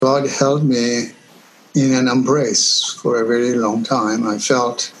God held me in an embrace for a very long time. I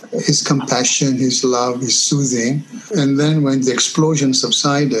felt his compassion, his love, his soothing. And then when the explosion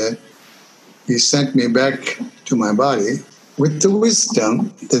subsided, he sent me back to my body with the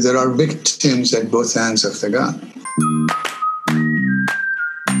wisdom that there are victims at both ends of the gun.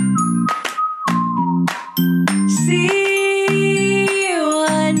 See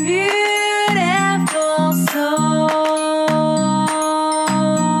one beautiful soul.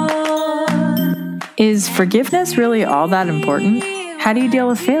 Is forgiveness really all that important? How do you deal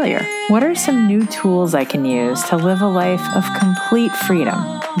with failure? What are some new tools I can use to live a life of complete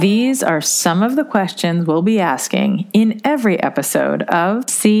freedom? These are some of the questions we'll be asking in every episode of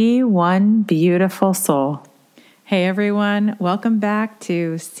See One Beautiful Soul. Hey everyone, welcome back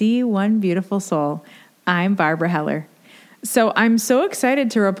to See One Beautiful Soul. I'm Barbara Heller. So I'm so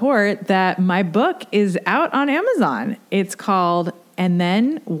excited to report that my book is out on Amazon. It's called And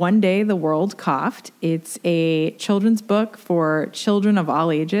Then One Day the World Coughed. It's a children's book for children of all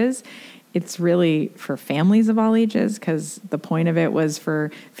ages. It's really for families of all ages because the point of it was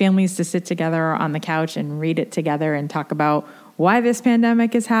for families to sit together on the couch and read it together and talk about why this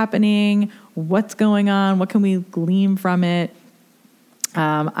pandemic is happening, what's going on, what can we glean from it.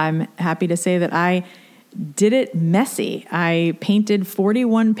 I'm happy to say that I did it messy. I painted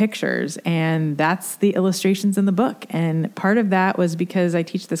 41 pictures, and that's the illustrations in the book. And part of that was because I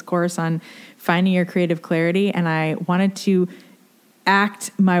teach this course on finding your creative clarity, and I wanted to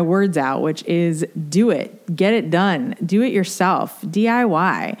act my words out, which is do it, get it done, do it yourself,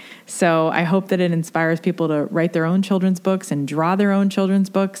 DIY. So I hope that it inspires people to write their own children's books and draw their own children's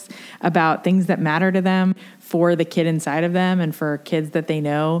books about things that matter to them for the kid inside of them and for kids that they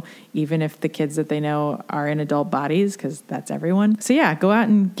know, even if the kids that they know are in adult bodies, because that's everyone. So yeah, go out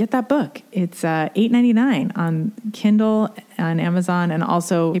and get that book. It's $8.99 on Kindle, on Amazon, and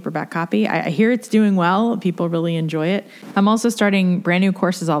also paperback copy. I hear it's doing well. People really enjoy it. I'm also starting brand new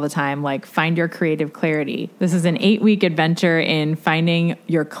courses all the time, like Find Your Creative Clarity. This is an 8-week adventure in finding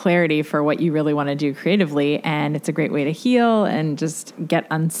your clarity for what you really want to do creatively. And it's a great way to heal and just get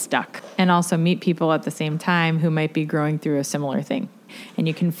unstuck and also meet people at the same time who might be growing through a similar thing. And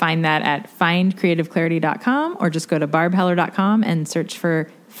you can find that at findcreativeclarity.com or just go to barbheller.com and search for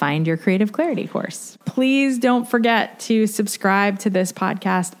Find Your Creative Clarity course. Please don't forget to subscribe to this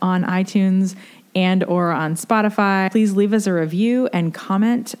podcast on iTunes and or on Spotify. Please leave us a review and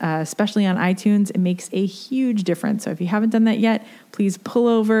comment, especially on iTunes. It makes a huge difference. So if you haven't done that yet, please pull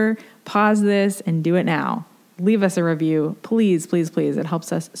over, pause this, and do it now. Leave us a review. Please, please, please. It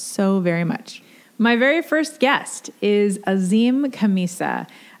helps us so very much. My very first guest is Azim Khamisa.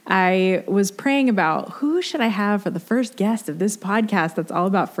 I was praying about who should I have for the first guest of this podcast that's all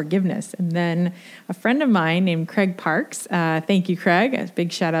about forgiveness. And then a friend of mine named Craig Parks, thank you, Craig, a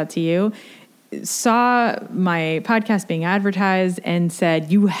big shout out to you, saw my podcast being advertised and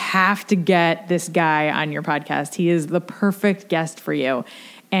said, you have to get this guy on your podcast. He is the perfect guest for you.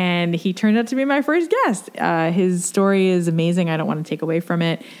 And he turned out to be my first guest. His story is amazing. I don't want to take away from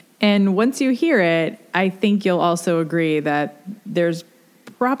it. And once you hear it, I think you'll also agree that there's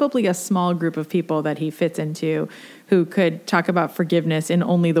probably a small group of people that he fits into who could talk about forgiveness in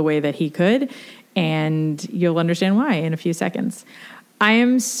only the way that he could. And you'll understand why in a few seconds. I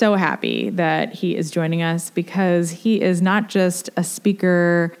am so happy that he is joining us because he is not just a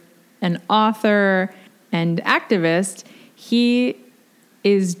speaker, an author, and activist. He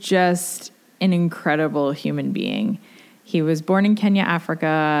is just an incredible human being. He was born in Kenya,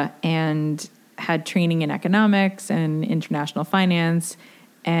 Africa, and had training in economics and international finance.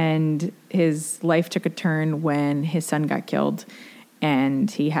 And his life took a turn when his son got killed. And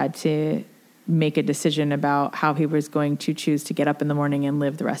he had to make a decision about how he was going to choose to get up in the morning and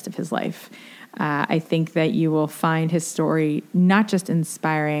live the rest of his life. I think that you will find his story not just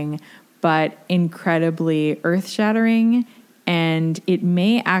inspiring, but incredibly earth-shattering. And it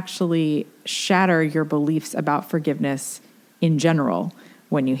may actually shatter your beliefs about forgiveness in general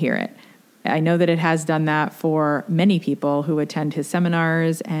when you hear it. I know that it has done that for many people who attend his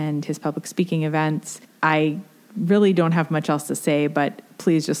seminars and his public speaking events. I really don't have much else to say, but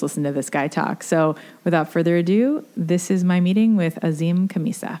please just listen to this guy talk. So without further ado, this is my meeting with Azim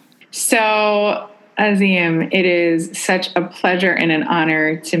Khamisa. So Azim, it is such a pleasure and an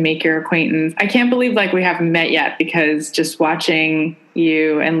honor to make your acquaintance. I can't believe we haven't met yet because just watching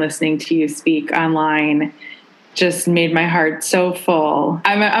you and listening to you speak online just made my heart so full.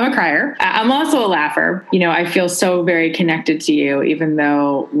 I'm a crier. I'm also a laugher. I feel so very connected to you, even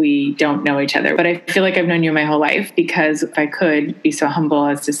though we don't know each other. But I feel like I've known you my whole life, because if I could be so humble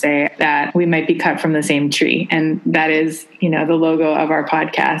as to say that we might be cut from the same tree. And that is, the logo of our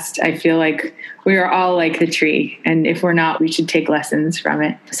podcast. I feel like we are all like the tree. And if we're not, we should take lessons from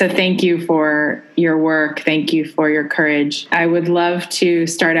it. So thank you for your work. Thank you for your courage. I would love to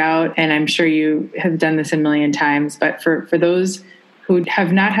start out, and I'm sure you have done this a million times, but for those who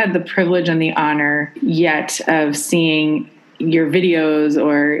have not had the privilege and the honor yet of seeing your videos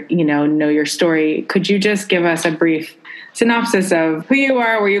or, know your story, could you just give us a brief synopsis of who you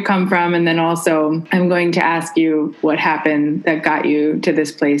are, where you come from, and then also I'm going to ask you what happened that got you to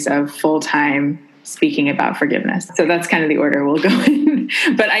this place of full-time speaking about forgiveness. So that's kind of the order we'll go in.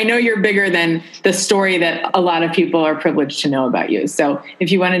 But I know you're bigger than the story that a lot of people are privileged to know about you. So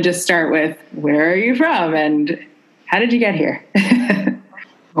if you want to just start with, where are you from and how did you get here?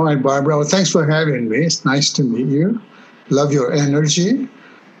 All right, Barbara. Well, thanks for having me. It's nice to meet you. Love your energy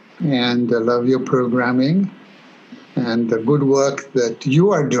and love your programming and the good work that you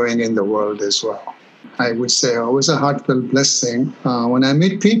are doing in the world as well. I would say always a heartfelt blessing when I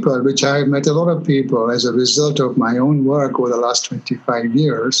meet people, which I have met a lot of people as a result of my own work over the last 25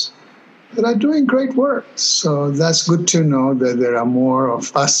 years, that are doing great work. So that's good to know that there are more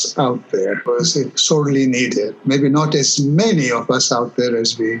of us out there, because it's sorely needed. Maybe not as many of us out there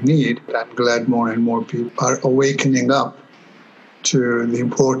as we need, but I'm glad more and more people are awakening up to the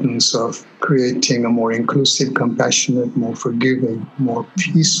importance of creating a more inclusive, compassionate, more forgiving, more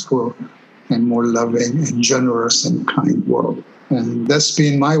peaceful, and more loving and generous and kind world. And that's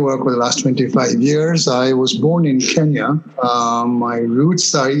been my work for the last 25 years. I was born in Kenya. My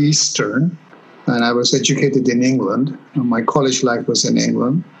roots are Eastern, and I was educated in England. My college life was in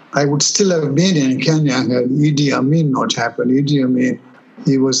England. I would still have been in Kenya had Idi Amin not happened. Idi Amin,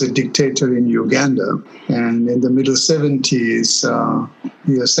 he was a dictator in Uganda, and in the middle 70s,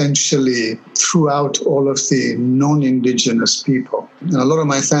 he essentially threw out all of the non-indigenous people. And a lot of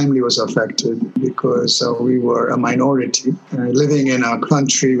my family was affected because we were a minority, living in a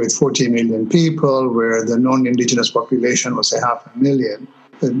country with 40 million people where the non-indigenous population was 500,000.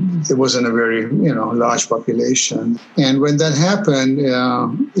 It wasn't a very, large population. And when that happened,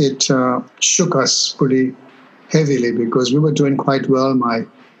 it shook us pretty heavily because we were doing quite well. My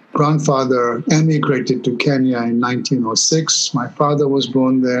grandfather emigrated to Kenya in 1906. My father was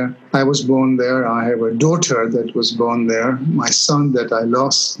born there. I was born there. I have a daughter that was born there. My son that I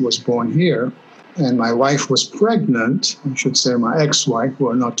lost was born here. And my wife was pregnant, I should say my ex-wife,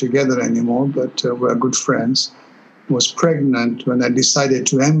 we're not together anymore, but we're good friends, was pregnant when I decided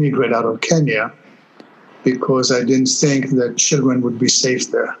to emigrate out of Kenya because I didn't think that children would be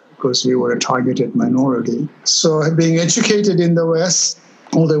safe there, because we were a targeted minority. So being educated in the West,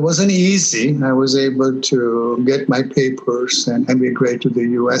 although it wasn't easy, I was able to get my papers and emigrate to the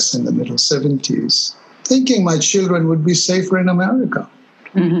U.S. in the middle 70s, thinking my children would be safer in America.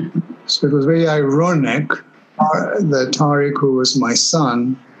 Mm-hmm. So it was very ironic that Tariq, who was my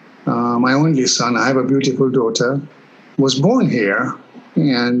son, my only son, I have a beautiful daughter, was born here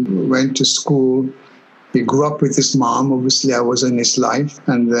and went to school. He grew up with his mom. Obviously, I was in his life.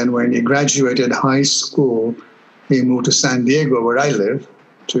 And then when he graduated high school, he moved to San Diego, where I live,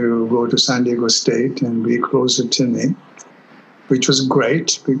 to go to San Diego State and be closer to me, which was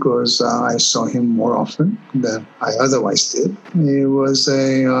great because I saw him more often than I otherwise did. He was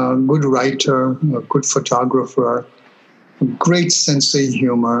a good writer, a good photographer, a great sense of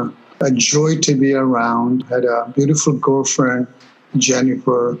humor, a joy to be around, had a beautiful girlfriend,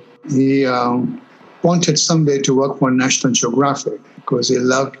 Jennifer. He wanted someday to work for National Geographic because he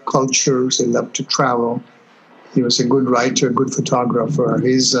loved cultures, he loved to travel. He was a good writer, good photographer.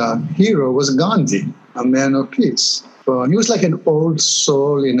 His hero was Gandhi, a man of peace. He was like an old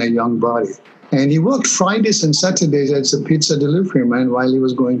soul in a young body. And he worked Fridays and Saturdays as a pizza delivery man while he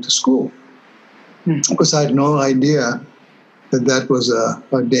was going to school. Because I had no idea that was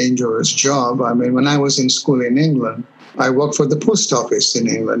a dangerous job. I mean, when I was in school in England, I worked for the post office in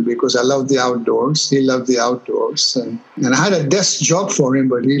England because I loved the outdoors. He loved the outdoors. And I had a desk job for him,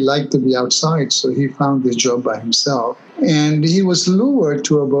 but he liked to be outside, so he found this job by himself. And he was lured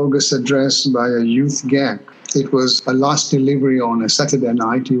to a bogus address by a youth gang. It was a last delivery on a Saturday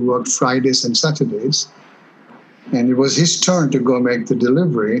night. He worked Fridays and Saturdays. And it was his turn to go make the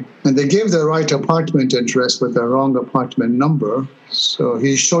delivery. And they gave the right apartment address with the wrong apartment number. So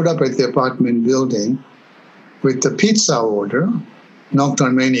he showed up at the apartment building with the pizza order. knocked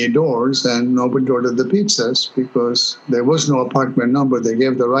on many doors, and nobody ordered the pizzas because there was no apartment number. They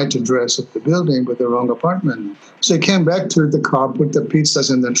gave the right address of the building, but the wrong apartment. So he came back to the car, put the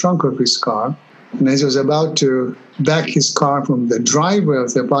pizzas in the trunk of his car, and as he was about to back his car from the driveway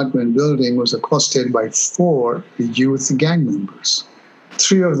of the apartment building, was accosted by 4 youth gang members.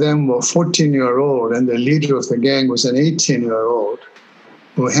 3 of them were 14-year-old, and the leader of the gang was an 18-year-old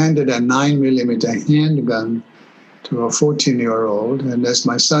who handed a 9mm handgun to a 14-year-old. And as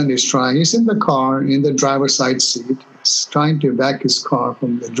my son he's in the car, in the driver's side seat, he's trying to back his car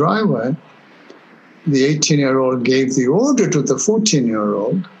from the driveway. The 18-year-old gave the order to the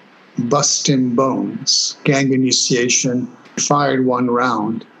 14-year-old, bust him bones, gang initiation, fired 1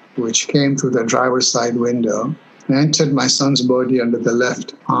 round, which came through the driver's side window, and entered my son's body under the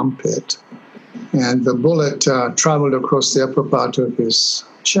left armpit. And the bullet traveled across the upper part of his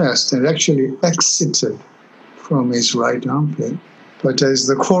chest and actually exited from his right armpit. But as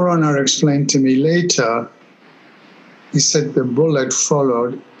the coroner explained to me later, he said the bullet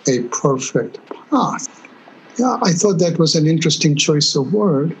followed a perfect path. Yeah, I thought that was an interesting choice of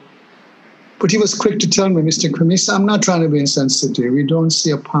word. But he was quick to tell me, Mr. Kramisa, I'm not trying to be insensitive. We don't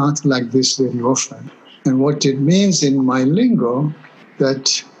see a path like this very often. And what it means in my lingo,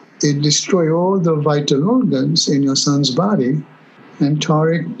 that it destroyed all the vital organs in your son's body. And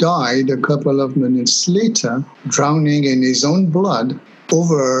Tariq died a couple of minutes later, drowning in his own blood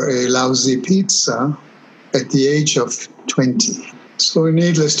over a lousy pizza at the age of 20. So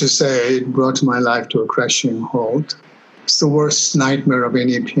needless to say, it brought my life to a crashing halt. It's the worst nightmare of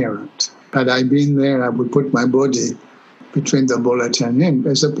any parent. Had I been there, I would put my body between the bullet and him.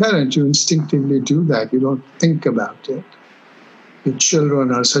 As a parent, you instinctively do that. You don't think about it. Your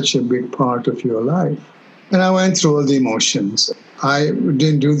children are such a big part of your life. And I went through all the emotions. I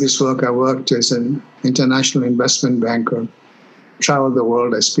didn't do this work. I worked as an international investment banker, traveled the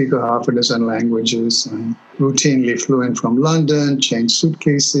world. I speak half a dozen languages. I routinely flew in from London, changed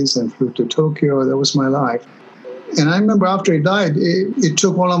suitcases, and flew to Tokyo. That was my life. And I remember after he died, it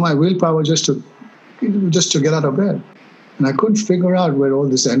took all of my willpower just to get out of bed. And I couldn't figure out where all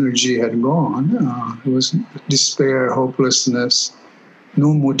this energy had gone. It was despair, hopelessness,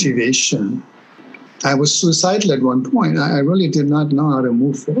 no motivation. I was suicidal at one point. I really did not know how to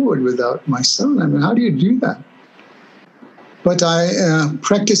move forward without my son. I mean, how do you do that? But I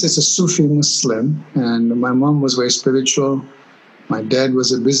practiced as a Sufi Muslim, and my mom was very spiritual. My dad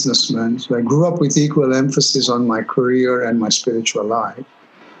was a businessman, so I grew up with equal emphasis on my career and my spiritual life.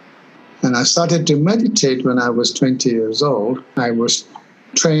 And I started to meditate when I was 20 years old. I was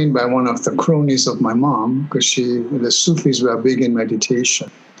trained by one of the cronies of my mom, because the Sufis were big in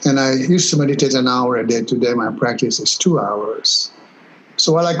meditation. And I used to meditate an hour a day. Today my practice is 2 hours.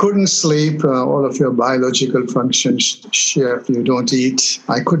 So while I couldn't sleep, all of your biological functions shift, you don't eat,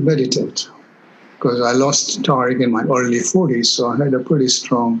 I could meditate. Because I lost Tariq in my early 40s, so I had a pretty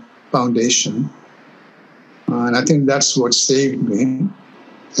strong foundation. And I think that's what saved me.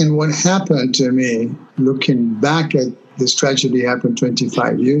 And what happened to me, looking back at this tragedy happened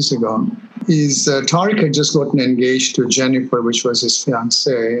 25 years ago, is Tariq had just gotten engaged to Jennifer, which was his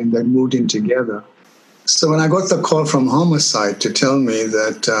fiancée, and they moved in together. So when I got the call from homicide to tell me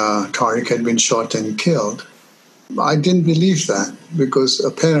that Tariq had been shot and killed, I didn't believe that, because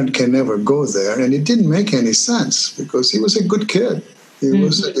a parent can never go there. And it didn't make any sense, because he was a good kid. He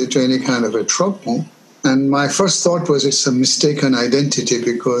wasn't into any kind of a trouble. And my first thought was it's a mistaken identity,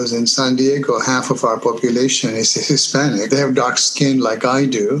 because in San Diego, half of our population is Hispanic. They have dark skin like I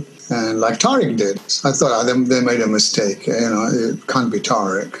do, and like Tariq did. So I thought they made a mistake. It can't be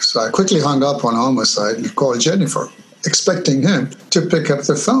Tariq. So I quickly hung up on homicide and called Jennifer, expecting him to pick up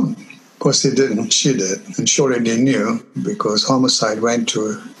the phone. Of course, he didn't. She did. And she already knew, because homicide went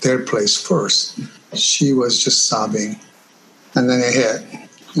to their place first. She was just sobbing. And then it hit.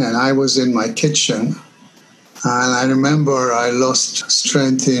 And I was in my kitchen. And I remember I lost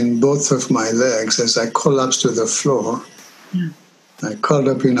strength in both of my legs as I collapsed to the floor. Yeah. I curled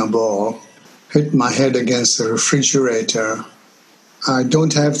up in a ball, hit my head against the refrigerator. I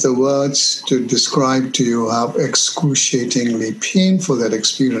don't have the words to describe to you how excruciatingly painful that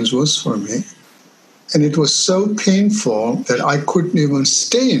experience was for me. And it was so painful that I couldn't even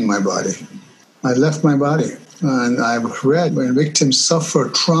stay in my body. I left my body. And I've read when victims suffer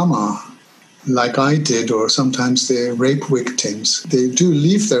trauma, like I did, or sometimes they're rape victims, they do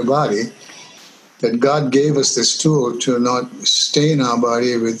leave their body, that God gave us this tool to not stay in our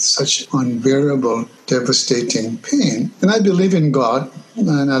body with such unbearable, devastating pain. And I believe in God,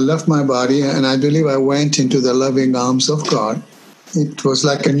 and I left my body, and I believe I went into the loving arms of God. It was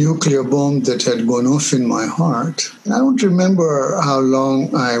like a nuclear bomb that had gone off in my heart. I don't remember how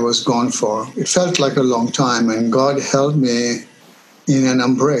long I was gone for. It felt like a long time, and God held me in an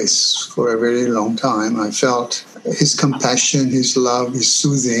embrace for a very long time. I felt His compassion, His love, His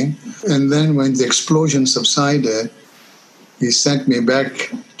soothing. And then when the explosion subsided, He sent me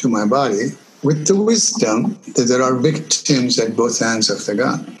back to my body with the wisdom that there are victims at both ends of the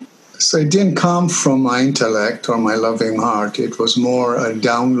gun. So it didn't come from my intellect or my loving heart. It was more a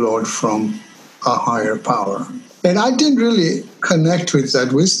download from a higher power. And I didn't really connect with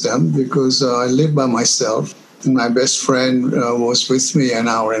that wisdom because I lived by myself. And my best friend was with me an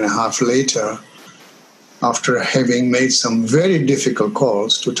hour and a half later after having made some very difficult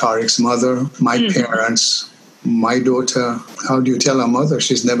calls to Tariq's mother, my parents, my daughter. How do you tell a mother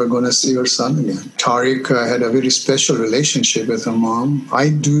she's never going to see her son again? Tariq had a very special relationship with her mom. I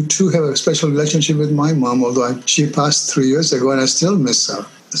do too have a special relationship with my mom, although she passed 3 years ago and I still miss her.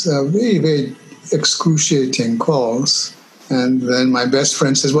 It's a very, very excruciating calls. And then my best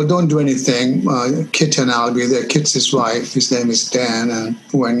friend says, well, don't do anything. Kit and I'll be there. Kit's his wife. His name is Dan. And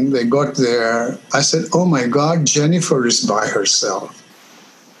when they got there, I said, oh my God, Jennifer is by herself.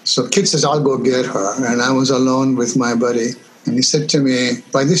 So Kit says, I'll go get her. And I was alone with my buddy. And he said to me,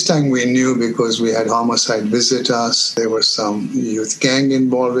 by this time we knew because we had homicide visit us. There was some youth gang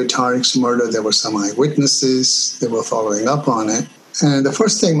involved with Tariq's murder. There were some eyewitnesses. They were following up on it. And the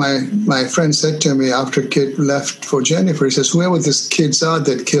first thing my friend said to me after Kit left for Jennifer, he says, whoever these kids are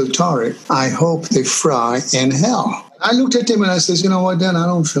that killed Tariq, I hope they fry in hell. I looked at him and I said, you know what, Dan, I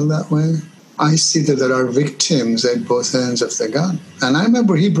don't feel that way. I see that there are victims at both ends of the gun. And I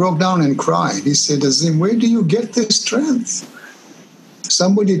remember he broke down and cried. He said, Azim, where do you get this strength?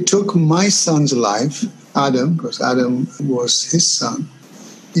 Somebody took my son's life, Adam, because Adam was his son.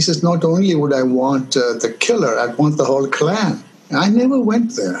 He says, not only would I want the killer, I'd want the whole clan. I never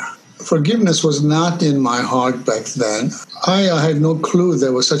went there. Forgiveness was not in my heart back then. I had no clue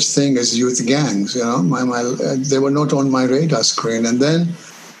there was such thing as youth gangs. You know, they were not on my radar screen. And then,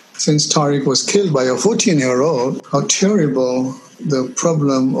 since Tariq was killed by a 14-year-old, how terrible the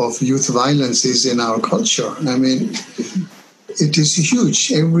problem of youth violence is in our culture. I mean, it is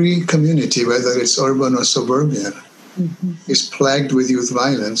huge. Every community, whether it's urban or suburban, is plagued with youth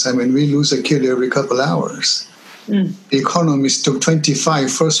violence. I mean, we lose a kid every couple hours. The Economist took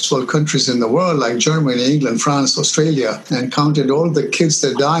 25 first world countries in the world, like Germany, England, France, Australia, and counted all the kids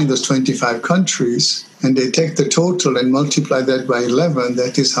that die in those 25 countries. And they take the total and multiply that by 11.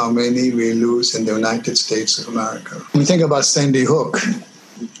 That is how many we lose in the United States of America. When you think about Sandy Hook,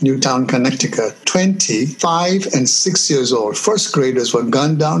 Newtown, Connecticut, 25 and 6 years old, first graders were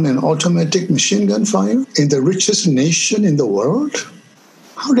gunned down in automatic machine gun fire in the richest nation in the world.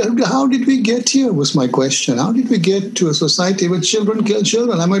 How did we get here was my question. How did we get to a society where children kill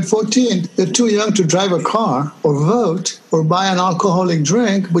children? I'm at 14. They're too young to drive a car or vote or buy an alcoholic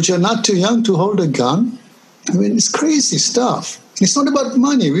drink, but you're not too young to hold a gun. I mean, it's crazy stuff. It's not about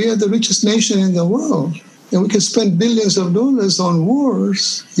money. We are the richest nation in the world. And we can spend billions of dollars on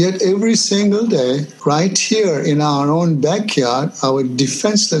wars. Yet every single day, right here in our own backyard, our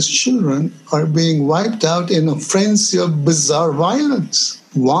defenseless children are being wiped out in a frenzy of bizarre violence.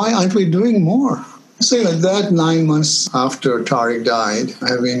 Why aren't we doing more? So like that, 9 months after Tariq died,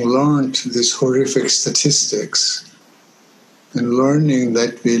 having learned these horrific statistics and learning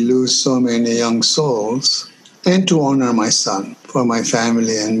that we lose so many young souls, and to honor my son for my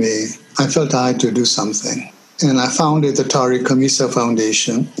family and me, I felt I had to do something. And I founded the Tariq Khamisa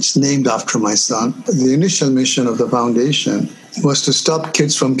Foundation. It's named after my son. The initial mission of the foundation was to stop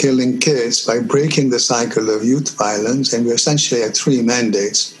kids from killing kids by breaking the cycle of youth violence. And we essentially had 3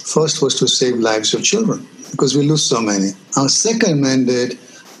 mandates. First was to save lives of children, because we lose so many. Our second mandate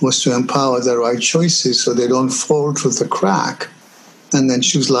was to empower the right choices so they don't fall through the crack and then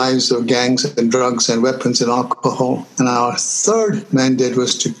choose lives of gangs and drugs and weapons and alcohol. And our third mandate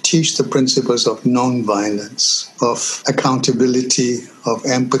was to teach the principles of nonviolence, of accountability, of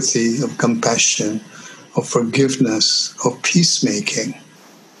empathy, of compassion, of forgiveness, of peacemaking.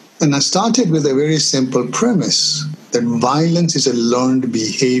 And I started with a very simple premise, that violence is a learned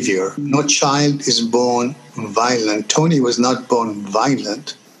behavior. No child is born violent. Tony was not born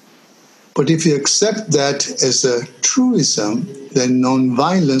violent. But if you accept that as a truism, then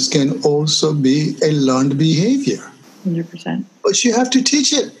nonviolence can also be a learned behavior. 100%. But you have to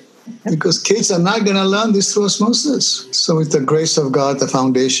teach it, because kids are not going to learn this through osmosis. So with the grace of God, the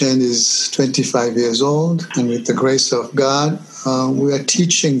foundation is 25 years old. And with the grace of God, we are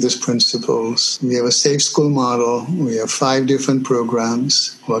teaching these principles. We have a safe school model. We have 5 different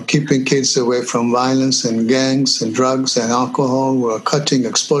programs. We're keeping kids away from violence and gangs and drugs and alcohol. We're cutting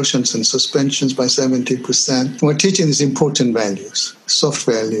expulsions and suspensions by 70%. We're teaching these important values, soft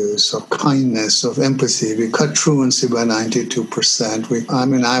values of kindness, of empathy. We cut truancy by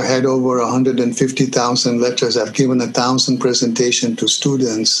 92%. I've had over 150,000 letters. I've given 1,000 presentations to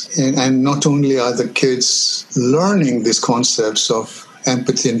students. And not only are the kids learning these concepts of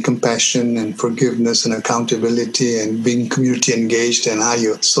empathy and compassion and forgiveness and accountability and being community engaged and how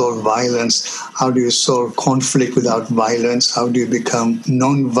you solve violence, how do you solve conflict without violence, how do you become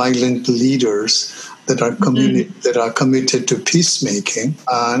non-violent leaders that are committed to peacemaking.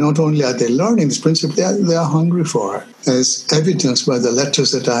 Not only are they learning this principle, they are hungry for it, as evidenced by the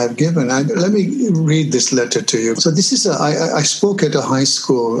letters that I have given. Let me read this letter to you. So this is I spoke at a high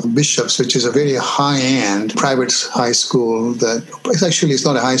school, Bishops, which is a very high-end private high school that it's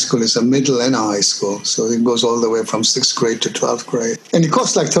not a high school, it's a middle and a high school. So it goes all the way from 6th grade to 12th grade. And it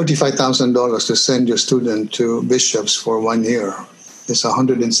costs like $35,000 to send your student to Bishops for 1 year. It's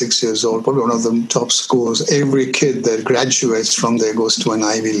 106 years old, probably one of the top schools. Every kid that graduates from there goes to an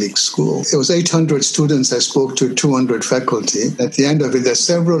Ivy League school. It was 800 students. I spoke to 200 faculty. At the end of it, there's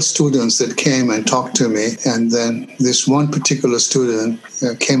several students that came and talked to me. And then this one particular student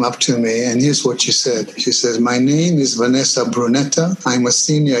came up to me, and here's what she said. She says, "My name is Vanessa Brunetta. I'm a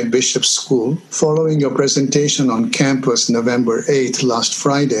senior at Bishop School. Following your presentation on campus November 8th, last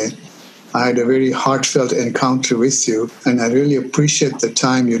Friday, I had a very heartfelt encounter with you, and I really appreciate the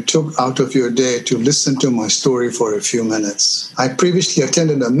time you took out of your day to listen to my story for a few minutes. I previously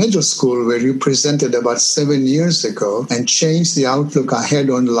attended a middle school where you presented about 7 years ago and changed the outlook I had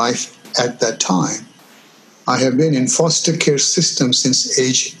on life at that time. I have been in foster care system since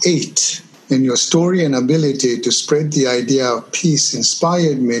age 8. And your story and ability to spread the idea of peace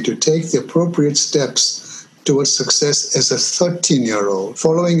inspired me to take the appropriate steps towards success as a 13-year-old.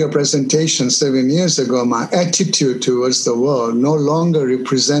 Following your presentation 7 years ago, my attitude towards the world no longer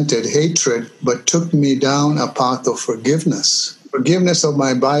represented hatred, but took me down a path of forgiveness. Forgiveness of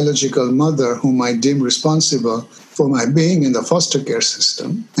my biological mother, whom I deem responsible for my being in the foster care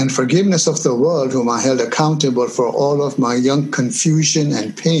system, and forgiveness of the world, whom I held accountable for all of my young confusion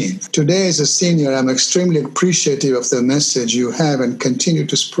and pain. Today, as a senior, I'm extremely appreciative of the message you have and continue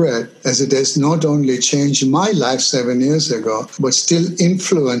to spread, as it has not only changed my life 7 years ago, but still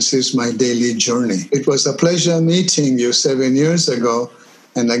influences my daily journey. It was a pleasure meeting you 7 years ago,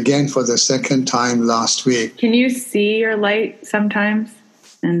 and again for the second time last week." Can you see your light sometimes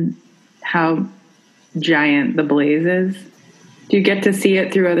and how giant the blaze is? Do you get to see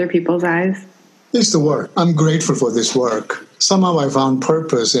it through other people's eyes? It's the work. I'm grateful for this work. Somehow I found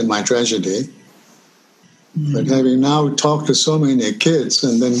purpose in my tragedy. But having now talked to so many kids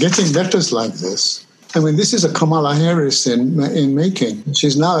and then getting letters like this, this is a Kamala Harris in making.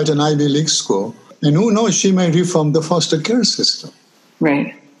 She's now at an Ivy League school. And who knows, she may reform the foster care system.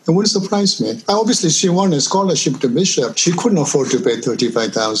 Right. It wouldn't surprise me. Obviously, she won a scholarship to Bishop. She couldn't afford to pay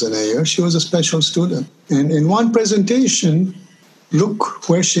 $35,000 a year. She was a special student. And in one presentation, look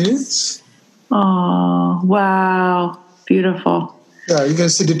where she is. Oh, wow. Beautiful. Yeah, you can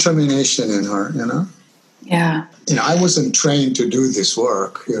see determination in her, Yeah. I wasn't trained to do this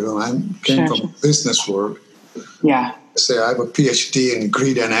work. I came from business world. Yeah. I have a PhD in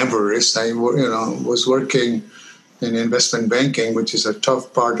greed and avarice. I, was working in investment banking, which is a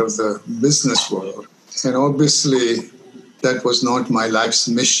tough part of the business world. And obviously, that was not my life's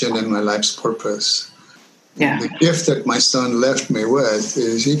mission and my life's purpose. Yeah. The gift that my son left me with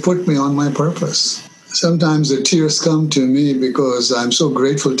is he put me on my purpose. Sometimes the tears come to me because I'm so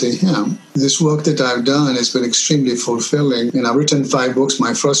grateful to him. This work that I've done has been extremely fulfilling. And I've written 5 books,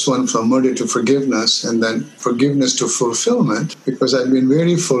 my first one, From Murder to Forgiveness, and then Forgiveness to Fulfillment, because I've been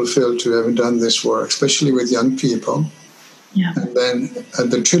very fulfilled to have done this work, especially with young people. Yeah. And then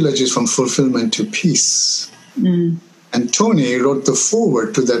the trilogy is From Fulfillment to Peace. Mm. And Tony wrote the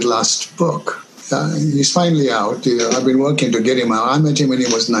foreword to that last book. He's finally out. I've been working to get him out. I met him when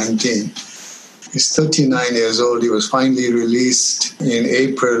he was 19. He's 39 years old. He was finally released in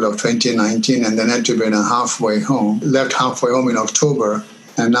April of 2019 and then had to be halfway home. Left halfway home in October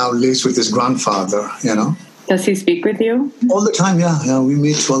and now lives with his grandfather, Does he speak with you? All the time, yeah. We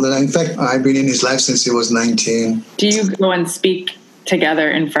meet all the time. In fact, I've been in his life since he was 19. Do you go and speak together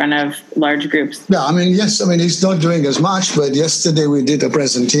in front of large groups? Yeah, yes, he's not doing as much, but yesterday we did a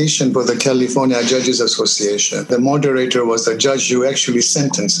presentation for the California Judges Association. The moderator was the judge who actually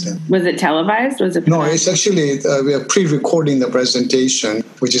sentenced him. Was it televised? No, it's actually, we are pre-recording the presentation,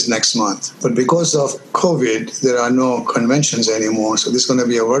 which is next month. But because of COVID, there are no conventions anymore, so this is going to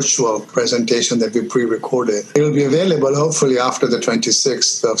be a virtual presentation that we pre-recorded. It will be available hopefully after the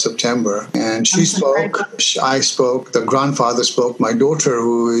 26th of September. And she spoke, I spoke, the grandfather spoke, my daughter,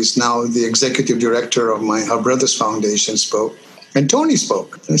 who is now the executive director of her brother's foundation, spoke, and Tony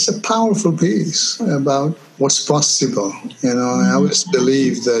spoke. And it's a powerful piece about what's possible. I always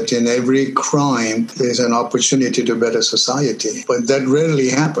believe that in every crime, there's an opportunity to better society. But that rarely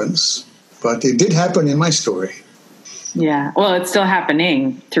happens. But it did happen in my story. Yeah. Well, it's still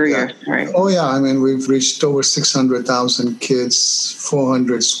happening through your story. Oh, yeah. We've reached over 600,000 kids,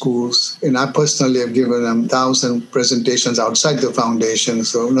 400 schools. And I personally have given them 1,000 presentations outside the foundation,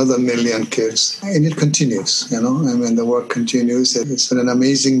 so another 1 million kids. And it continues, the work continues. It's been an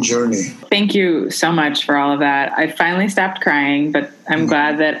amazing journey. Thank you so much for all of that. I finally stopped crying, but I'm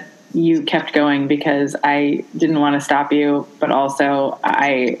glad that you kept going, because I didn't want to stop you, but also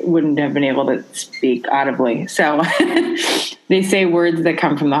I wouldn't have been able to speak audibly. So they say words that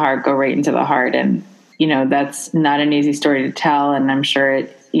come from the heart go right into the heart. And, that's not an easy story to tell. And I'm sure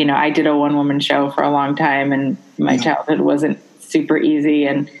I did a one-woman show for a long time, and my childhood wasn't super easy.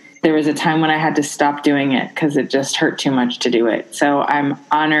 And there was a time when I had to stop doing it because it just hurt too much to do it. So I'm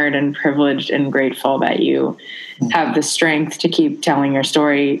honored and privileged and grateful that you have the strength to keep telling your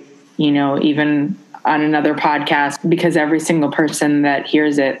story, even on another podcast, because every single person that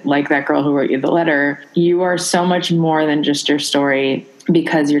hears it, like that girl who wrote you the letter, you are so much more than just your story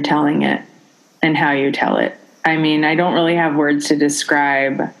because you're telling it and how you tell it. I don't really have words to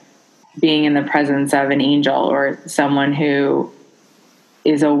describe being in the presence of an angel or someone who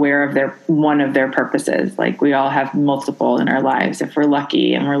is aware of one of their purposes. Like, we all have multiple in our lives. If we're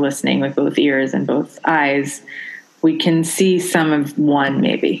lucky and we're listening with both ears and both eyes, we can see some of one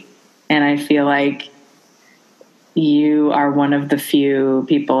maybe. And I feel like you are one of the few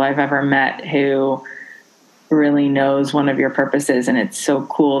people I've ever met who really knows one of your purposes. And it's so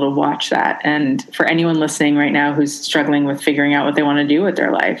cool to watch that. And for anyone listening right now who's struggling with figuring out what they want to do with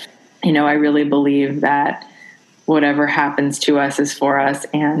their life, I really believe that whatever happens to us is for us.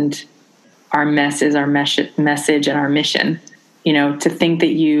 And our mess is our message and our mission. To think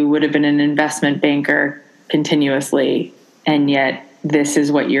that you would have been an investment banker continuously, and yet this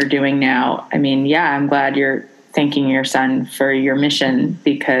is what you're doing now. I'm glad you're thanking your son for your mission,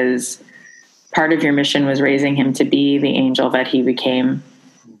 because part of your mission was raising him to be the angel that he became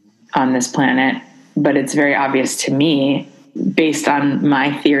on this planet. But it's very obvious to me, based on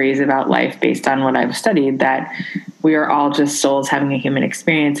my theories about life, based on what I've studied, that we are all just souls having a human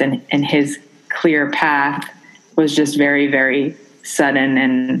experience, and his clear path was just very, very sudden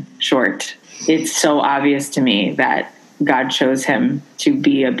and short. It's so obvious to me that God chose him to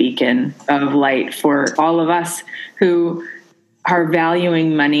be a beacon of light for all of us who are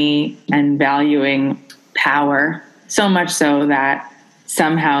valuing money and valuing power, so much so that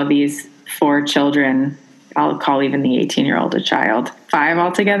somehow these 4 children, I'll call even the 18-year-old a child, 5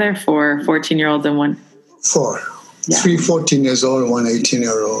 altogether, 4 14-year-olds and 1. 4. Yeah. 3 14 years old, 1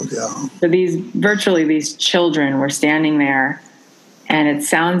 18-year-old, yeah. So these children were standing there, and it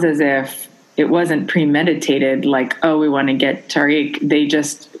sounds as if it wasn't premeditated, like, oh, we want to get Tariq. They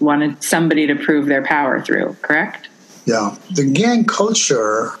just wanted somebody to prove their power through, correct? Yeah. The gang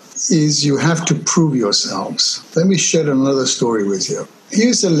culture is you have to prove yourselves. Let me share another story with you.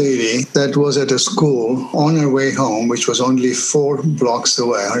 Here's a lady that was at a school on her way home, which was only 4 blocks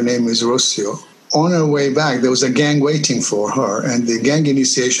away. Her name is Rocio. On her way back, there was a gang waiting for her, and the gang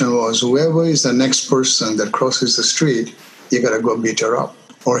initiation was whoever is the next person that crosses the street, you got to go beat her up,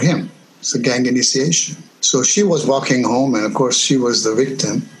 or him. It's a gang initiation. So she was walking home, and of course she was the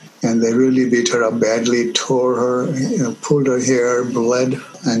victim, and they really beat her up badly, tore her, pulled her hair, bled,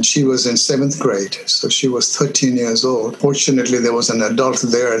 and she was in 7th grade. So she was 13 years old. Fortunately, there was an adult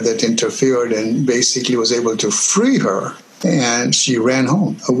there that interfered and basically was able to free her, and she ran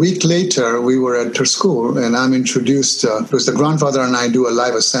home. A week later, we were at her school, and I'm introduced, because the grandfather and I do a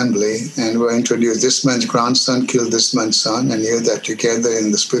live assembly, and we're introduced, this man's grandson killed this man's son, and here they're together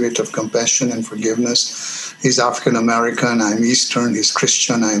in the spirit of compassion and forgiveness. He's African-American, I'm Eastern, he's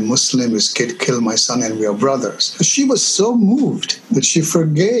Christian, I'm Muslim, his kid killed my son, and we are brothers. She was so moved that she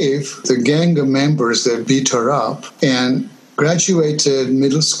forgave the gang of members that beat her up, and graduated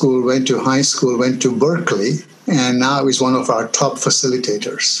middle school, went to high school, went to Berkeley, and now is one of our top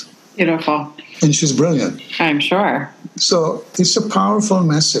facilitators. Beautiful. And she's brilliant. I'm sure. So it's a powerful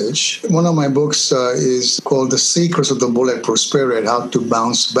message. One of my books is called The Secrets of the Bulletproof Spirit, How to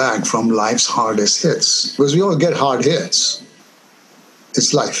Bounce Back from Life's Hardest Hits. Because we all get hard hits.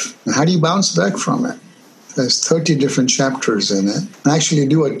 It's life. And how do you bounce back from it? There's 30 different chapters in it. I actually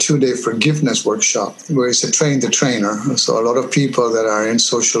do a 2-day forgiveness workshop where it's a train the trainer. So a lot of people that are in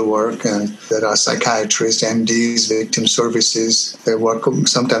social work and that are psychiatrists, MDs, victim services,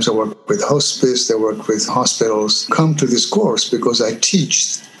 sometimes I work with hospice, they work with hospitals, come to this course because I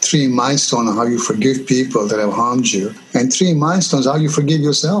teach 3 milestones on how you forgive people that have harmed you, and 3 milestones how you forgive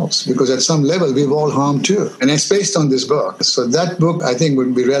yourselves, because at some level we've all harmed too. And it's based on this book. So that book I think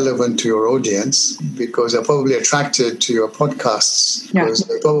would be relevant to your audience because they're probably attracted to your podcasts because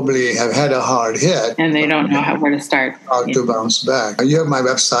they probably have had a hard hit. And they don't know where to start. How to bounce back. You have my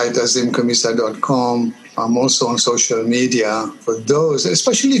website, azimkamisa.com. I'm also on social media for those,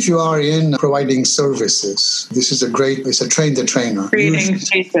 especially if you are in providing services. This is it's a train the trainer. Creating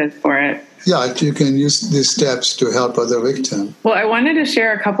spaces for it. Yeah, you can use these steps to help other victims. Well, I wanted to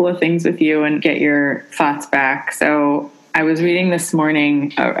share a couple of things with you and get your thoughts back. So I was reading this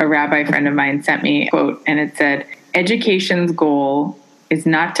morning, a rabbi friend of mine sent me a quote, and it said, "Education's goal is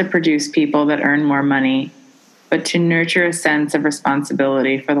not to produce people that earn more money, but to nurture a sense of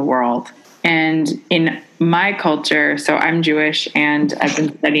responsibility for the world." And in my culture, so I'm Jewish and I've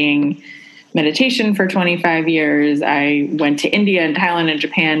been studying meditation for 25 years. I went to India and Thailand and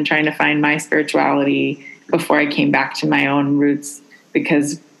Japan trying to find my spirituality before I came back to my own roots,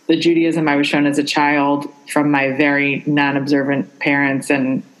 because the Judaism I was shown as a child from my very non-observant parents,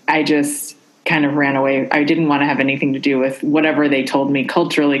 and I just kind of ran away. I didn't want to have anything to do with whatever they told me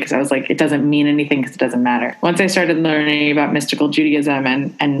culturally, because I was like, it doesn't mean anything because it doesn't matter. Once I started learning about mystical Judaism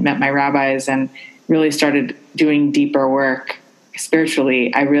and met my rabbis and really started doing deeper work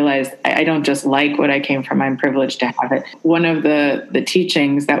spiritually, I realized I don't just like what I came from. I'm privileged to have it. One of the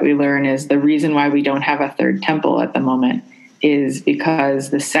teachings that we learn is the reason why we don't have a third temple at the moment is because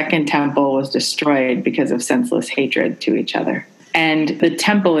the second temple was destroyed because of senseless hatred to each other. And the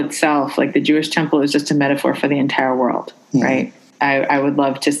temple itself, like the Jewish temple, is just a metaphor for the entire world, right? I would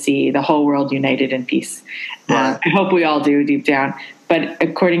love to see the whole world united in peace. I hope we all do deep down. But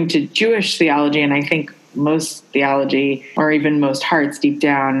according to Jewish theology, and I think most theology, or even most hearts deep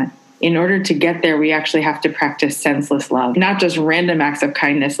down, in order to get there, we actually have to practice senseless love, not just random acts of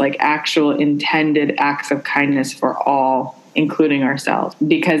kindness, like actual intended acts of kindness for all, including ourselves,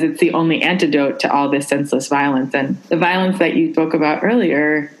 because it's the only antidote to all this senseless violence. And the violence that you spoke about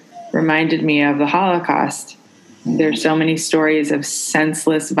earlier reminded me of the Holocaust. There's so many stories of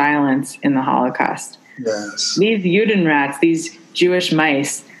senseless violence in the Holocaust. Yes. These Judenrats, these Jewish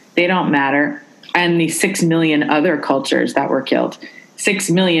mice, they don't matter. And the 6 million other cultures that were killed, 6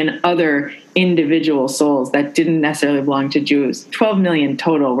 million other individual souls that didn't necessarily belong to Jews. 12 million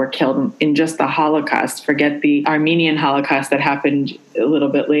total were killed in just the Holocaust. Forget the Armenian Holocaust that happened a little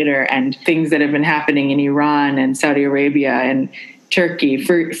bit later, and things that have been happening in Iran and Saudi Arabia and Turkey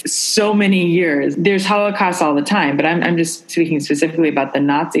for so many years. There's Holocausts all the time, but I'm just speaking specifically about the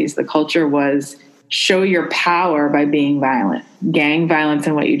Nazis. The culture was show your power by being violent. Gang violence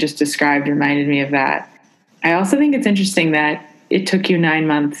and what you just described reminded me of that. I also think it's interesting that it took you 9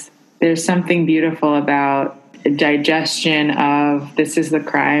 months. There's something beautiful about the digestion of this is the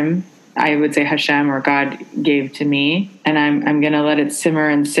crime I would say Hashem or God gave to me, and I'm going to let it simmer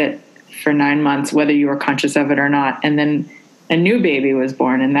and sit for 9 months, whether you were conscious of it or not. And then a new baby was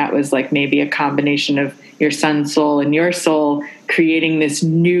born, and that was like maybe a combination of your son's soul and your soul creating this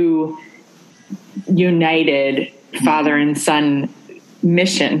new united father and son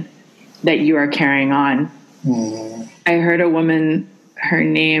mission that you are carrying on. I heard a woman, her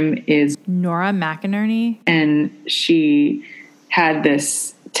name is Nora McInerney, and she had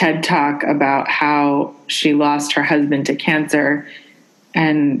this TED Talk about how she lost her husband to cancer.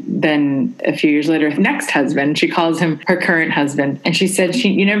 And then a few years later, next husband, she calls him her current husband. And she said,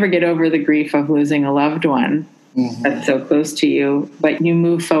 you never get over the grief of losing a loved one that's so close to you, but you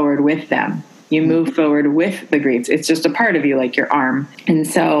move forward with them. You move forward with the grief. It's just a part of you, like your arm. And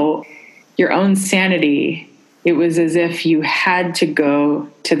so your own sanity, it was as if you had to go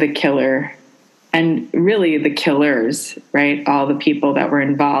to the killer and really the killers, right? All the people that were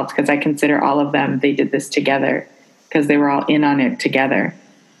involved, because I consider all of them, they did this together because they were all in on it together.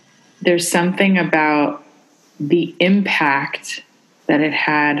 There's something about the impact that it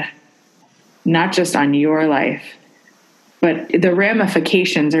had, not just on your life, but the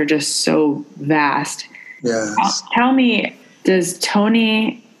ramifications are just so vast. Yes. Tell me, does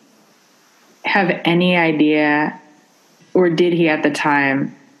Tony have any idea, or did he at the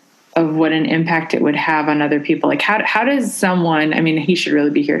time, of what an impact it would have on other people. Like how does someone, I mean, he should really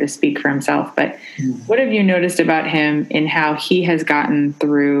be here to speak for himself, but what have you noticed about him in how he has gotten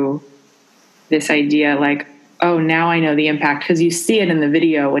through this idea? Like, oh, now I know the impact, because you see it in the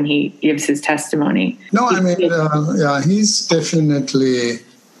video when he gives his testimony. No, I mean, he's definitely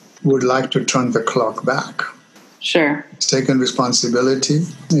would like to turn the clock back. Sure. He's taken responsibility.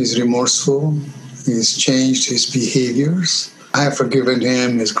 He's remorseful. He's changed his behaviors. I have forgiven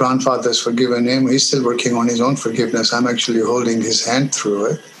him. His grandfather's forgiven him. He's still working on his own forgiveness. I'm actually holding his hand through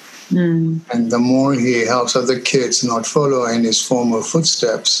it. And the more he helps other kids not follow in his former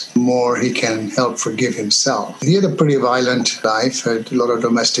footsteps, the more he can help forgive himself. He had a pretty violent life, had a lot of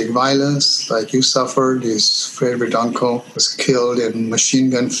domestic violence, like you suffered. His favorite uncle was killed in machine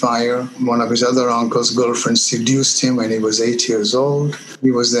gun fire. One of his other uncle's girlfriend seduced him when he was 8 years old.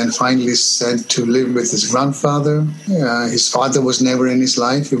 He was then finally sent to live with his grandfather. His father was never in his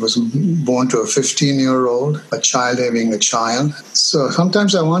life. He was born to a 15-year-old, a child having a child. So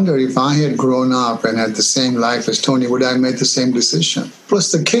sometimes I wonder, if I had grown up and had the same life as Tony, would I have made the same decision?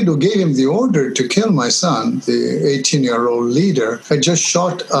 Plus, the kid who gave him the order to kill my son, the 18-year-old leader, had just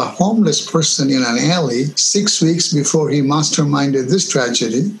shot a homeless person in an alley 6 weeks before he masterminded this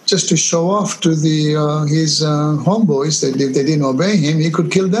tragedy, just to show off to his homeboys that if they didn't obey him, he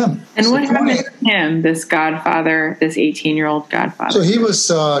could kill them. And so what happened to him, this godfather, this 18-year-old godfather? So he was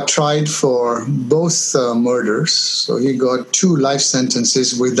tried for both murders. So he got 2 life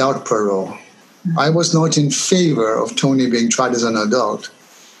sentences without parole. I was not in favor of Tony being tried as an adult.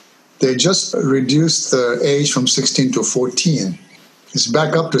 They just reduced the age from 16 to 14. It's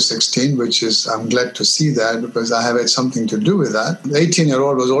back up to 16, which is, I'm glad to see that because I have had something to do with that. The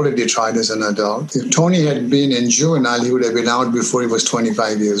 18-year-old was already tried as an adult. If Tony had been in juvenile, he would have been out before he was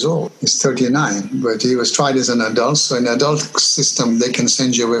 25 years old. He's 39, but he was tried as an adult. So in the adult system, they can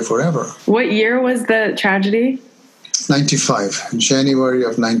send you away forever. What year was the tragedy? 95, January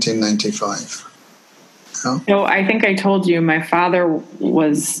of 1995. So I think I told you my father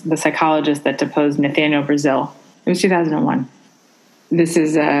was the psychologist that deposed Nathaniel Brazil. It was 2001. This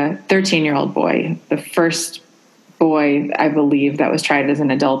is a 13-year-old boy, the first boy, I believe, that was tried as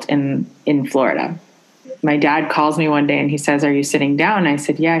an adult in Florida. My dad calls me one day and he says, "Are you sitting down?" I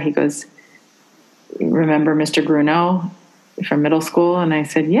said, "Yeah." He goes, "Remember Mr. Grunow from middle school?" And I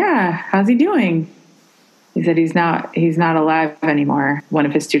said, "Yeah. How's he doing?" He said, he's not alive anymore. One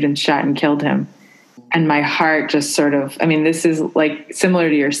of his students shot and killed him. And my heart just sort of, I mean, this is like similar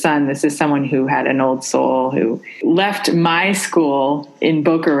to your son. This is someone who had an old soul, who left my school in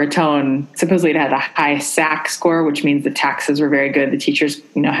Boca Raton. Supposedly it had a high SAC score, which means the taxes were very good. The teachers,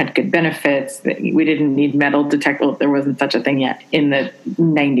 had good benefits. We didn't need metal detectors. There wasn't such a thing yet in the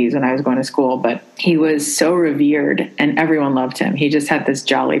 90s when I was going to school. But he was so revered and everyone loved him. He just had this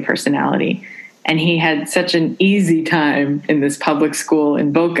jolly personality. And he had such an easy time in this public school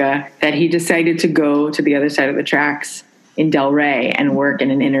in Boca that he decided to go to the other side of the tracks in Del Rey and work in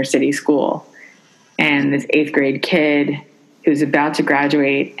an inner city school. And this 8th grade kid who's about to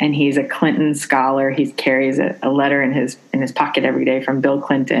graduate, and he's a Clinton scholar. He carries a letter in his pocket every day from Bill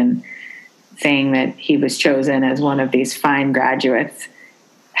Clinton saying that he was chosen as one of these fine graduates,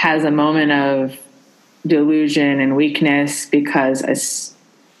 has a moment of delusion and weakness because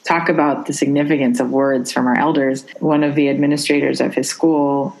talk about the significance of words from our elders. One of the administrators of his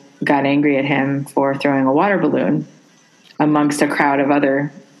school got angry at him for throwing a water balloon amongst a crowd of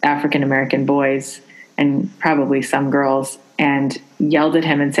other African-American boys and probably some girls, and yelled at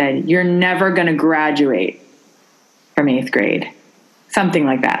him and said, "You're never going to graduate from 8th grade." Something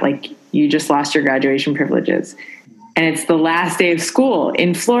like that. Like, you just lost your graduation privileges. And it's the last day of school.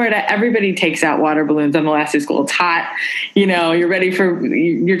 In Florida, everybody takes out water balloons on the last day of school. It's hot.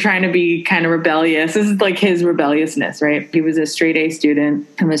 You're trying to be kind of rebellious. This is like his rebelliousness, right? He was a straight A student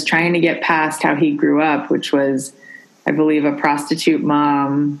and was trying to get past how he grew up, which was, I believe, a prostitute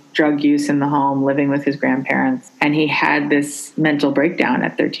mom, drug use in the home, living with his grandparents. And he had this mental breakdown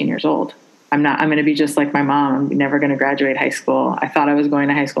at 13 years old. I'm going to be just like my mom. I'm never going to graduate high school. I thought I was going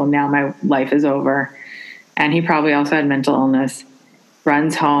to high school. Now my life is over. And he probably also had mental illness,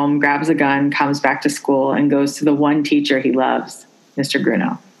 runs home, grabs a gun, comes back to school, and goes to the one teacher he loves, Mr.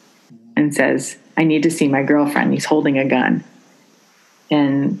 Grunow, and says, "I need to see my girlfriend." He's holding a gun.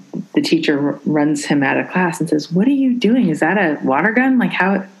 And the teacher runs him out of class and says, "What are you doing? Is that a water gun? Like,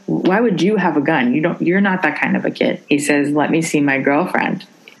 why would you have a gun? You're not that kind of a kid." He says, "Let me see my girlfriend."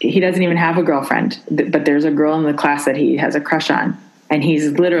 He doesn't even have a girlfriend, but there's a girl in the class that he has a crush on. And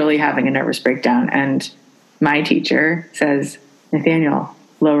he's literally having a nervous breakdown. And my teacher says, "Nathaniel,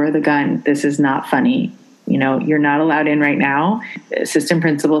 lower the gun. This is not funny. you're not allowed in right now. The assistant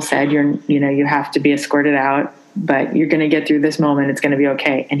principal said, you have to be escorted out, but you're going to get through this moment. It's going to be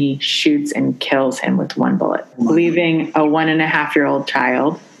okay. And he shoots and kills him with one bullet, leaving a 1.5-year-old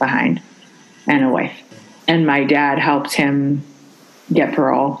child behind and a wife. And my dad helped him get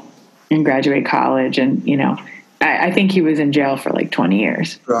parole and graduate college. And, I think he was in jail for like 20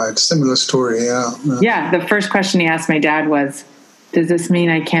 years. Right. Similar story. Yeah. Yeah. The first question he asked my dad was, does this mean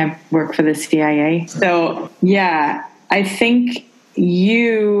I can't work for the CIA? So, yeah, I think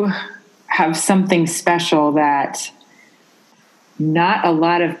you have something special that not a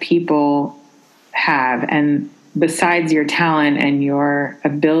lot of people have. And besides your talent and your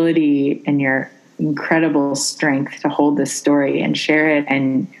ability and your incredible strength to hold this story and share it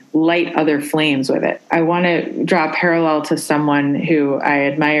and light other flames with it, I want to draw a parallel to someone who I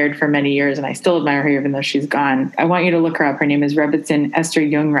admired for many years, and I still admire her even though she's gone. I want you to look her up. Her name is Rebbetzin Esther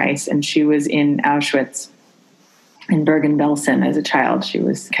Jungreis, and she was in Auschwitz in Bergen-Belsen as a child. She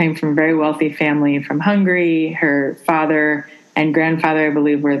came from a very wealthy family from Hungary. Her father and grandfather, I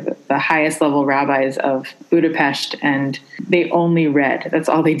believe, were the highest level rabbis of Budapest, and they only read. That's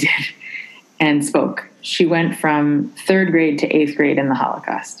all they did, and spoke. She went from 3rd grade to 8th grade in the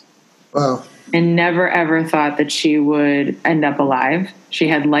Holocaust. Wow. And never, ever thought that she would end up alive. She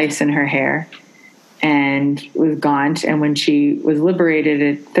had lice in her hair and was gaunt. And when she was liberated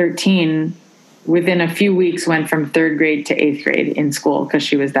at 13, within a few weeks went from 3rd grade to 8th grade in school because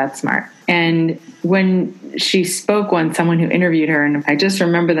she was that smart. And when she spoke once, someone who interviewed her, and I just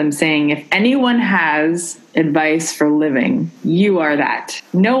remember them saying, if anyone has advice for living, you are that.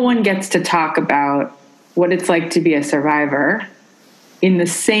 No one gets to talk about what it's like to be a survivor in the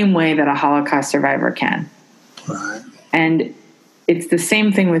same way that a Holocaust survivor can. Right. And it's the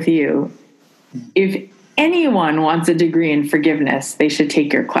same thing with you. If anyone wants a degree in forgiveness, they should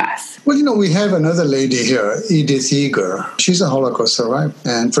take your class. Well, we have another lady here, Edith Eger. She's a Holocaust survivor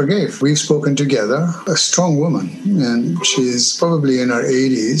and forgave. We've spoken together, a strong woman, and she's probably in her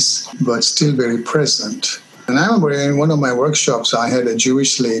 80s, but still very present. And I remember in one of my workshops, I had a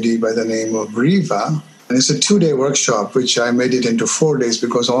Jewish lady by the name of Riva. And it's a 2-day workshop, which I made it into 4 days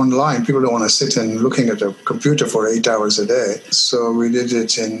because online, people don't want to sit and looking at a computer for 8 hours a day. So we did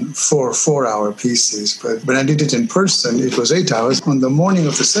it in 4-hour pieces. But when I did it in person, it was 8 hours. On the morning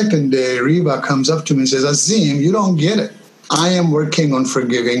of the 2nd day, Riva comes up to me and says, Azim, you don't get it. I am working on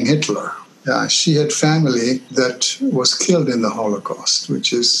forgiving Hitler. Yeah, she had family that was killed in the Holocaust,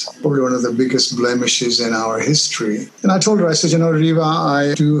 which is probably one of the biggest blemishes in our history. And I told her, I said, Riva,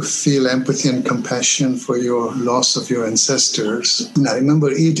 I do feel empathy and compassion for your loss of your ancestors. And I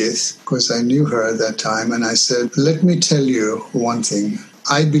remember Edith, because I knew her at that time, and I said, let me tell you one thing.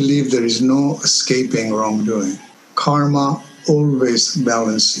 I believe there is no escaping wrongdoing. Karma always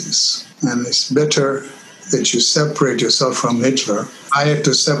balances, and it's better that you separate yourself from Hitler. I had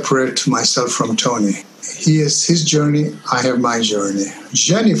to separate myself from Tony. He has his journey, I have my journey.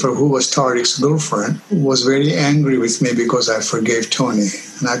 Jennifer, who was Tariq's girlfriend, was very angry with me because I forgave Tony.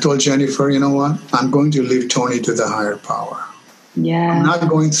 And I told Jennifer, you know what? I'm going to leave Tony to the higher power. Yeah. I'm not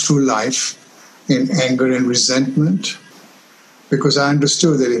going through life in anger and resentment, because I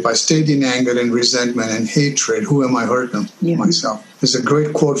understood that if I stayed in anger and resentment and hatred, who am I hurting? Yeah. Myself. There's a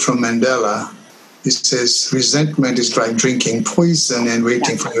great quote from Mandela. It says, resentment is like drinking poison and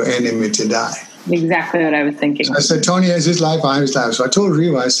waiting for your enemy to die. Exactly what I was thinking. So I said, Tony has his life, I have his life. So I told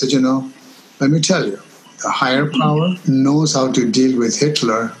Riva, I said, let me tell you, the higher power knows how to deal with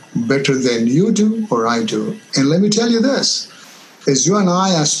Hitler better than you do or I do. And let me tell you this, as you and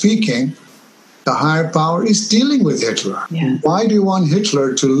I are speaking, the higher power is dealing with Hitler. Yeah. Why do you want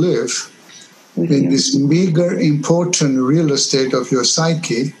Hitler to live in this meager, important real estate of your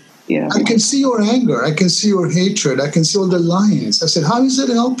psyche? Yeah. I can see your anger. I can see your hatred. I can see all the lines. I said, how is it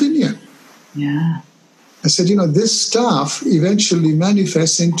helping you? Yeah. I said, this stuff eventually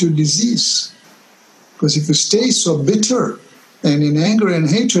manifests into disease. Because if you stay so bitter and in anger and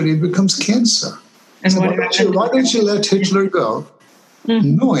hatred, it becomes cancer. And so why don't you let Hitler go,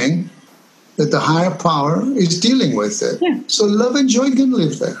 knowing that the higher power is dealing with it? Yeah. So love and joy can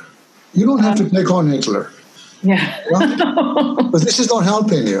live there. You don't have to take on Hitler. Yeah. Right? But this is not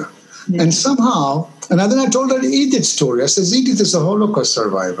helping you. Yeah. And somehow, and then I told her Edith's story. I said, Edith is a Holocaust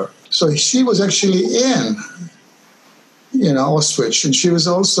survivor. So she was actually in, Auschwitz. And she was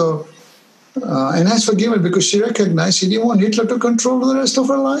also, and has forgiven because she recognized she didn't want Hitler to control the rest of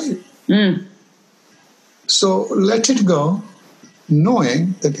her life. Mm. So let it go,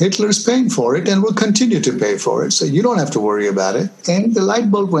 knowing that Hitler is paying for it and will continue to pay for it. So you don't have to worry about it. And the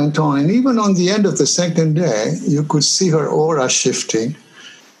light bulb went on. And even on the end of the 2nd day, you could see her aura shifting.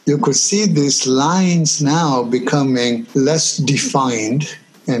 you could see these lines now becoming less defined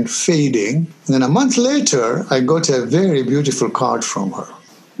and fading. And then a month later, I got a very beautiful card from her.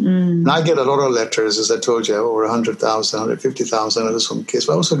 And I get a lot of letters, as I told you, over 100,000, 150,000 others from kids.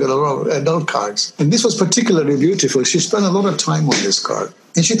 But I also get a lot of adult cards. And this was particularly beautiful. She spent a lot of time on this card.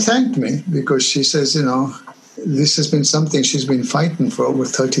 And she thanked me because she says, this has been something she's been fighting for over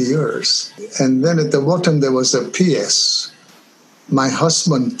 30 years. And then at the bottom, there was a PS. My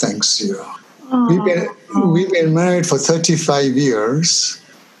husband thanks you. We've been married for 35 years.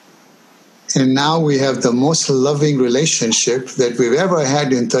 And now we have the most loving relationship that we've ever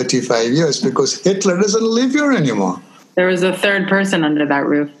had in 35 years because Hitler doesn't live here anymore. There was a third person under that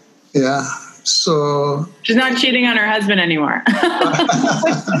roof. Yeah. So she's not cheating on her husband anymore.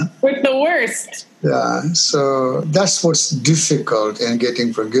 With the worst. Yeah. So that's what's difficult in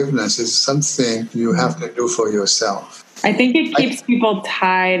getting forgiveness. Is something you have to do for yourself. I think it keeps people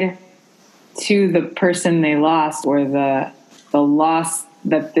tied to the person they lost or the loss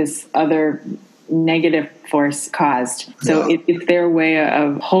that this other negative force caused. So it's their way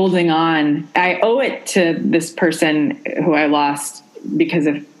of holding on. I owe it to this person who I lost because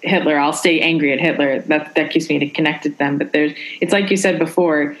of Hitler. I'll stay angry at Hitler. That keeps me connected to them. But it's like you said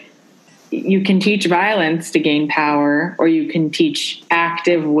before, you can teach violence to gain power, or you can teach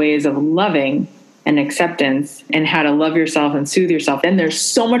active ways of loving and acceptance and how to love yourself and soothe yourself. Then there's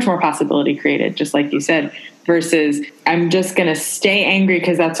so much more possibility created, just like you said, versus I'm just going to stay angry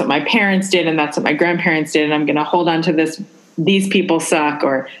because that's what my parents did and that's what my grandparents did. And I'm going to hold on to this. These people suck,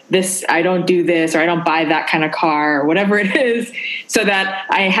 or this, I don't do this, or I don't buy that kind of car, or whatever it is, so that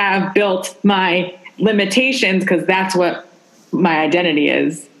I have built my limitations because that's what my identity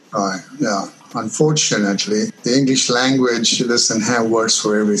is. Right. Yeah. Unfortunately, the English language doesn't have words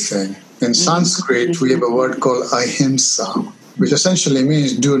for everything. In Sanskrit, we have a word called ahimsa, which essentially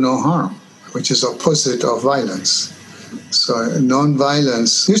means do no harm, which is opposite of violence. So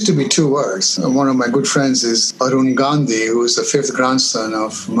non-violence used to be two words. One of my good friends is Arun Gandhi, who is the fifth grandson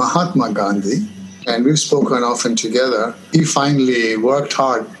of Mahatma Gandhi. And we've spoken often together. He finally worked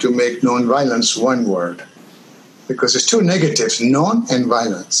hard to make non-violence one word, because there's two negatives, non and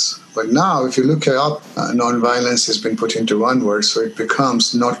violence. But now, if you look it up, non-violence has been put into one word, so it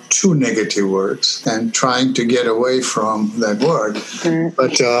becomes not two negative words, and trying to get away from that word.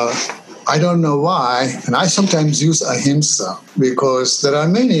 But I don't know why, and I sometimes use ahimsa, because there are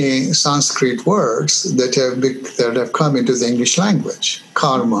many Sanskrit words that have come into the English language.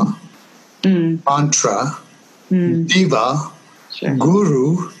 Karma, mantra, diva,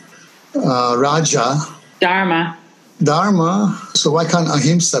 guru, raja, Dharma. So why can't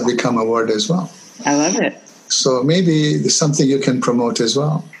ahimsa become a word as well? I love it. So maybe there's something you can promote as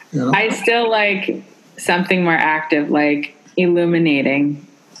well. I still like something more active, like illuminating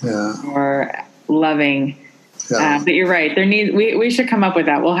or loving. Yeah. But you're right. We should come up with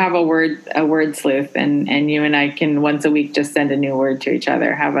that. We'll have a word sleuth, and you and I can once a week just send a new word to each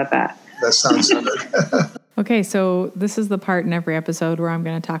other. How about that? That sounds good. Okay, so this is the part in every episode where I'm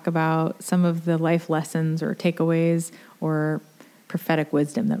going to talk about some of the life lessons or takeaways or prophetic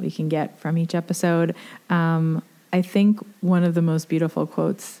wisdom that we can get from each episode. I think one of the most beautiful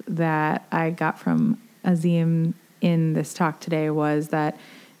quotes that I got from Azim in this talk today was that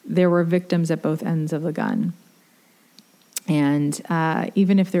there were victims at both ends of the gun. And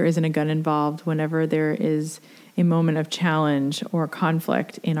even if there isn't a gun involved, whenever there is a moment of challenge or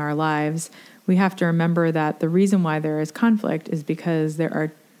conflict in our lives, we have to remember that the reason why there is conflict is because there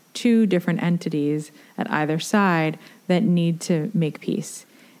are two different entities at either side that need to make peace.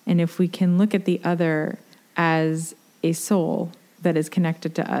 And if we can look at the other as a soul that is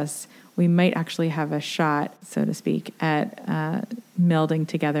connected to us, we might actually have a shot, so to speak, at melding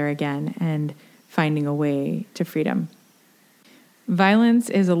together again and finding a way to freedom. Violence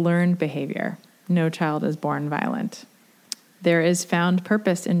is a learned behavior. No child is born violent. There is found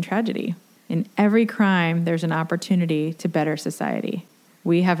purpose in tragedy. In every crime, there's an opportunity to better society.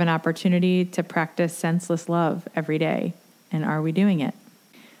 We have an opportunity to practice senseless love every day. And are we doing it?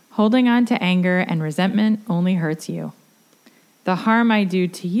 Holding on to anger and resentment only hurts you. The harm I do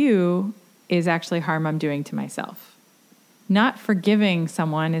to you is actually harm I'm doing to myself. Not forgiving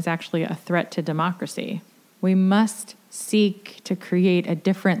someone is actually a threat to democracy. We must seek to create a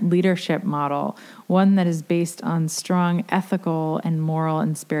different leadership model, one that is based on strong ethical and moral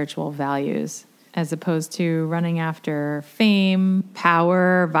and spiritual values, as opposed to running after fame,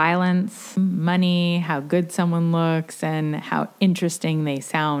 power, violence, money, how good someone looks, and how interesting they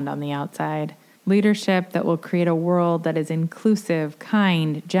sound on the outside. Leadership that will create a world that is inclusive,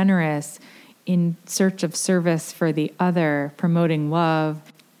 kind, generous, in search of service for the other, promoting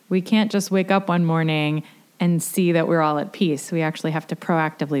love. We can't just wake up one morning and see that we're all at peace. We actually have to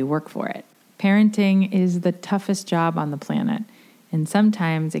proactively work for it. Parenting is the toughest job on the planet, and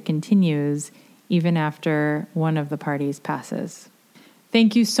sometimes it continues even after one of the parties passes.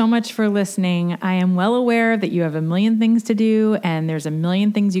 Thank you so much for listening. I am well aware that you have a million things to do, and there's a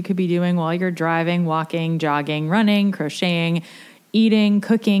million things you could be doing while you're driving, walking, jogging, running, crocheting, eating,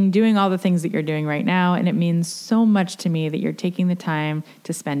 cooking, doing all the things that you're doing right now. And it means so much to me that you're taking the time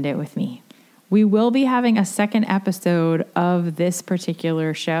to spend it with me. We will be having a second episode of this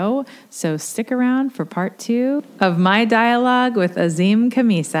particular show, so stick around for part 2 of my dialogue with Azim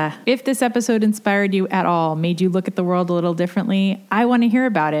Khamisa. If this episode inspired you at all, made you look at the world a little differently, I want to hear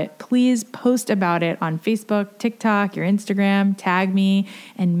about it. Please post about it on Facebook, TikTok, your Instagram, tag me,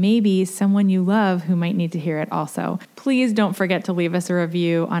 and maybe someone you love who might need to hear it also. Please don't forget to leave us a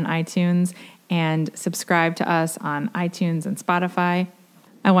review on iTunes and subscribe to us on iTunes and Spotify.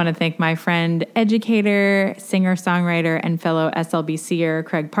 I want to thank my friend, educator, singer-songwriter, and fellow SLBCer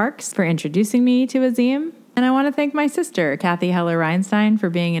Craig Parks for introducing me to Azim. And I want to thank my sister, Kathy Heller-Reinstein,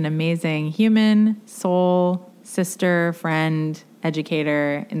 for being an amazing human, soul, sister, friend,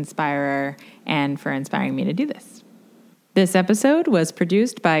 educator, inspirer, and for inspiring me to do this. This episode was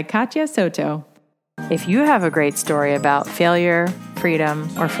produced by Katya Soto. If you have a great story about failure, freedom,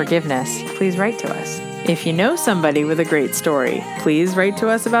 or forgiveness, please write to us. If you know somebody with a great story, please write to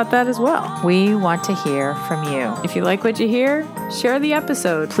us about that as well. We want to hear from you. If you like what you hear, share the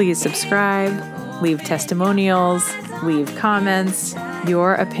episode. Please subscribe, leave testimonials, leave comments.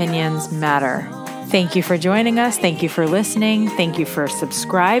 Your opinions matter. Thank you for joining us. Thank you for listening. Thank you for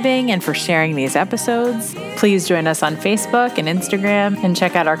subscribing and for sharing these episodes. Please join us on Facebook and Instagram and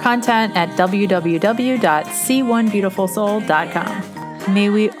check out our content at www.c1beautifulsoul.com.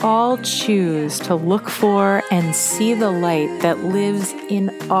 May we all choose to look for and see the light that lives in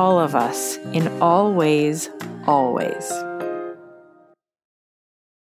all of us, in all ways, always.